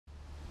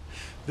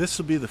This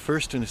will be the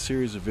first in a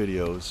series of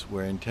videos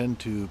where I intend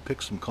to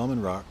pick some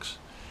common rocks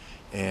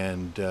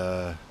and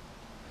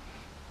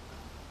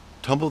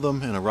tumble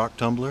them in a rock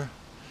tumbler,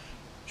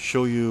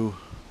 show you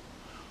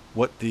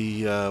what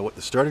the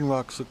starting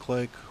rocks look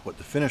like, what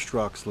the finished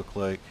rocks look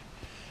like,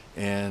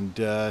 and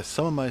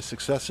some of my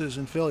successes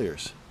and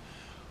failures.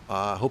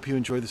 I hope you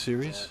enjoy the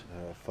series.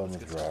 Fun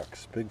with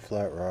rocks. Big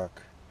flat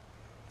rock.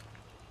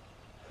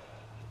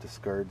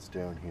 Discards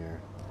down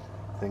here.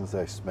 Things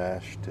I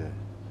smashed to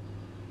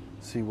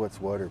see what's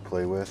what or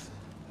play with.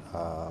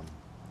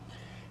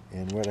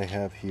 And what I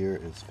have here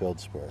is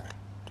feldspar.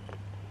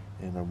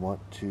 And I want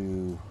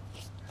to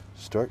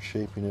start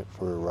shaping it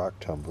for a rock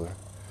tumbler.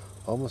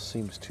 Almost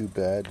seems too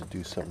bad to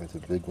do something with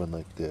a big one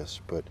like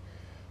this, but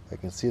I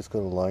can see it's got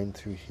a line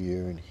through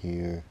here and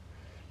here,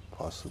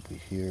 possibly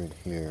here and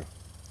here.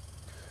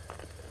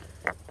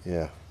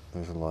 Yeah,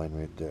 there's a line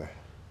right there.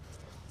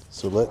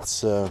 So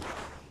let's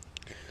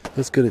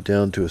get it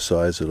down to a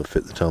size that'll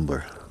fit the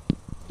tumbler.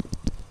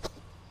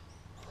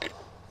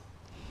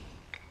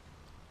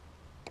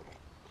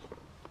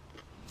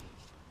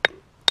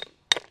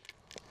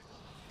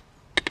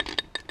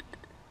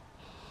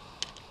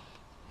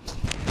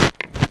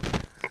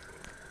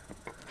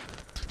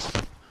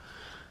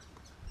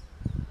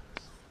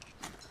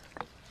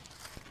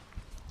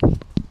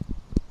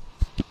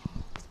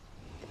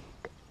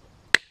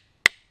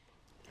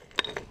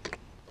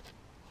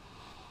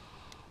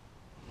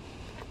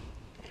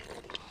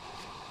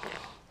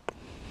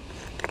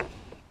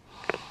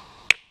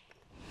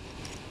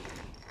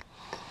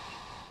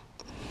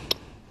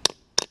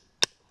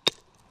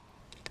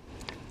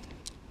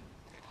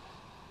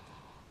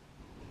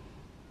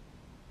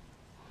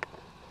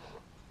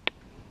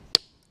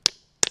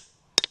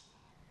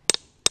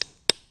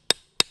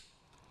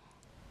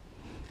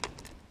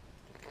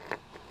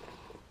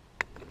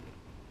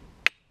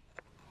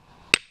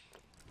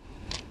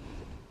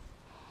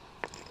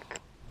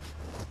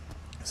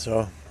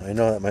 So, I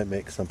know that might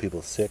make some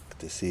people sick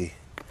to see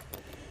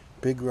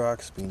big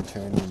rocks being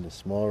turned into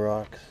small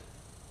rocks,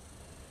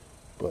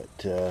 but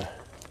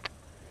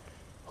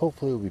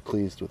hopefully we'll be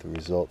pleased with the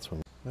results.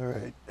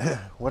 Alright,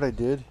 what I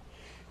did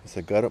is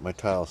I got out my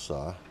tile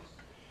saw,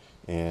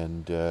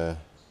 and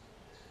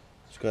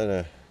it's got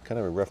a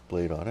kind of a rough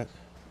blade on it,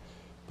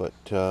 but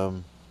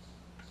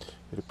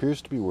it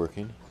appears to be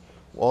working.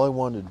 All I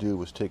wanted to do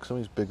was take some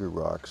of these bigger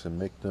rocks and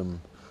make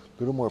them a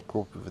little more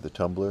appropriate for the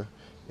tumbler,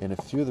 and a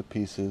few of the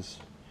pieces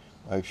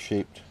I've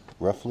shaped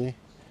roughly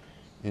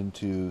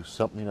into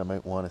something I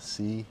might want to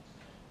see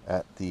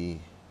at the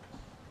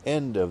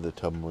end of the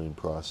tumbling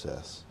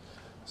process.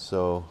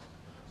 So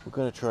we're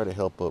going to try to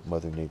help out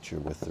Mother Nature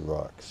with the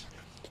rocks.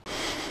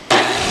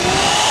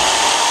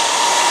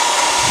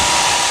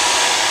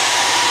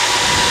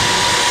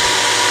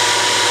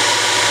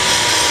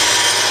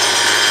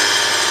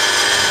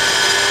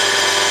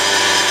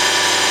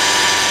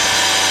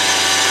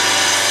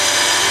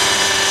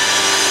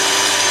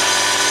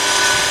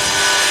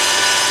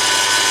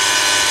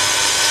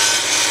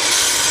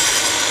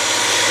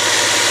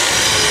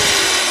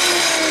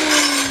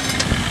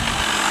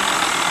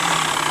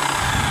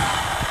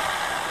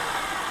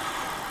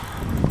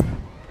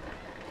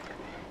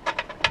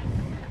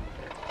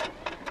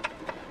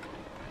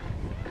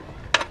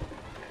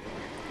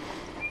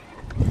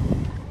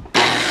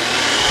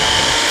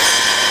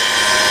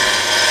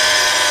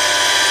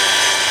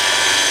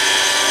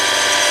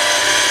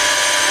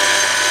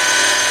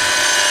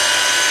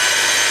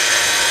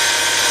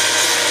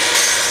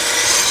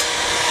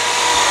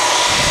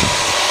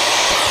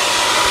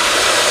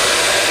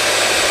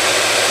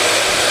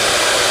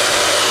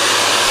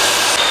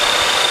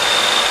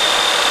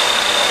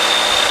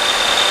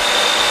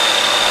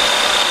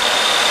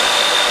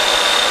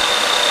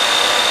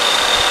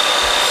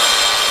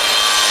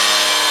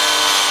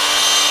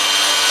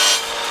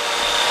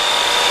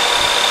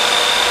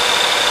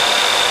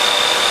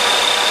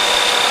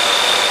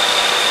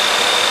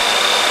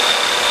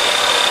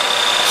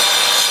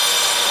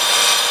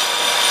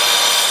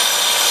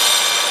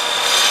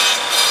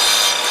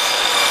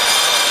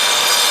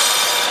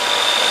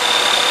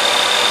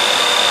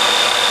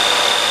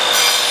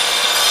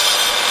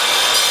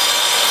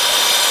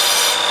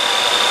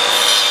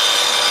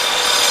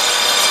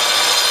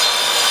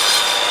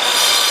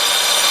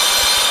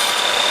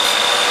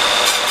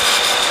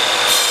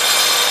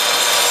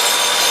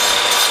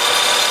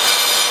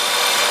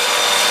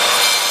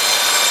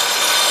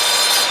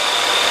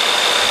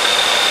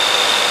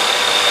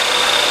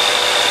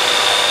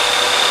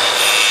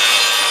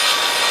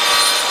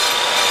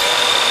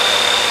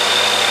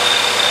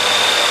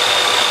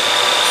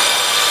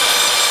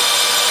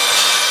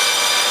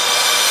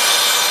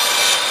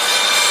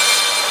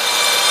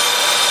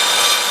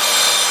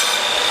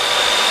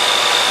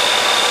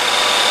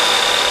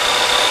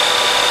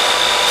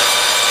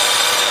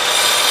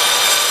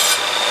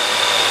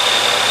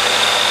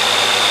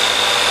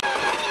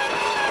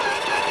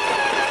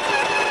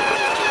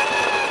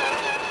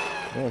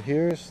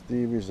 Here's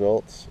the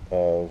results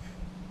of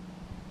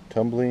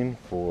tumbling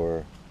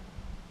for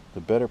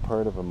the better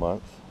part of a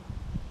month.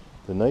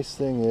 The nice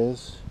thing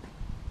is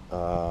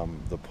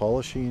the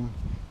polishing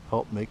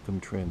helped make them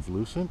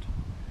translucent,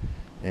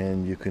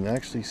 and you can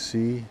actually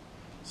see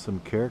some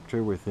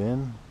character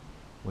within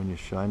when you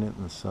shine it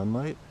in the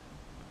sunlight.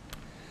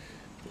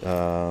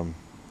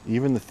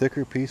 Even the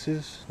thicker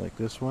pieces like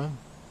this one,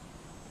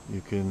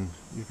 you can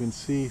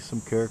see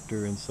some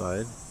character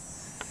inside.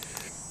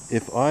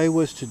 If I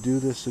was to do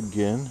this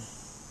again,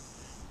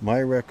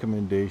 my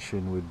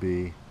recommendation would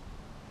be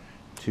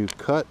to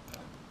cut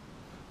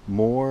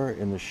more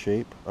in the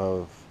shape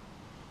of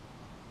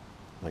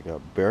like a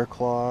bear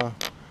claw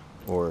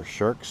or a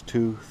shark's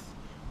tooth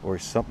or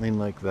something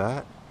like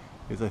that,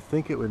 because I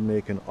think it would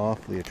make an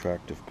awfully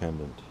attractive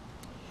pendant.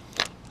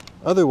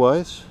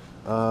 Otherwise,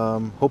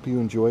 hope you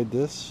enjoyed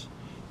this,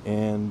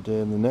 and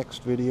in the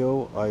next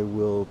video I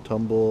will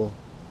tumble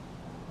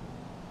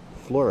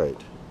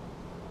fluorite.